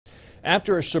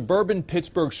after a suburban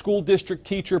Pittsburgh school district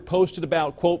teacher posted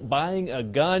about, quote, buying a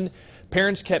gun.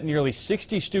 Parents kept nearly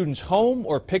 60 students home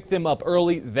or picked them up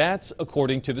early. That's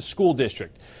according to the school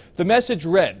district. The message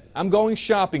read, "I'm going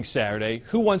shopping Saturday.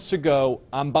 Who wants to go?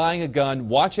 I'm buying a gun.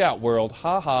 Watch out, world.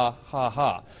 Ha ha ha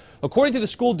ha." According to the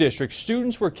school district,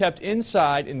 students were kept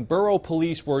inside and borough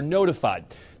police were notified.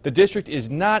 The district is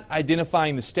not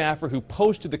identifying the staffer who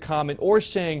posted the comment or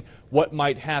saying what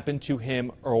might happen to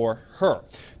him or her.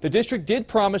 The district did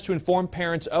promise to inform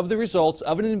parents of the results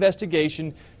of an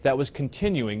investigation that was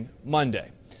continuing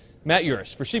Monday. Matt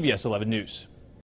Uris for CBS 11 News.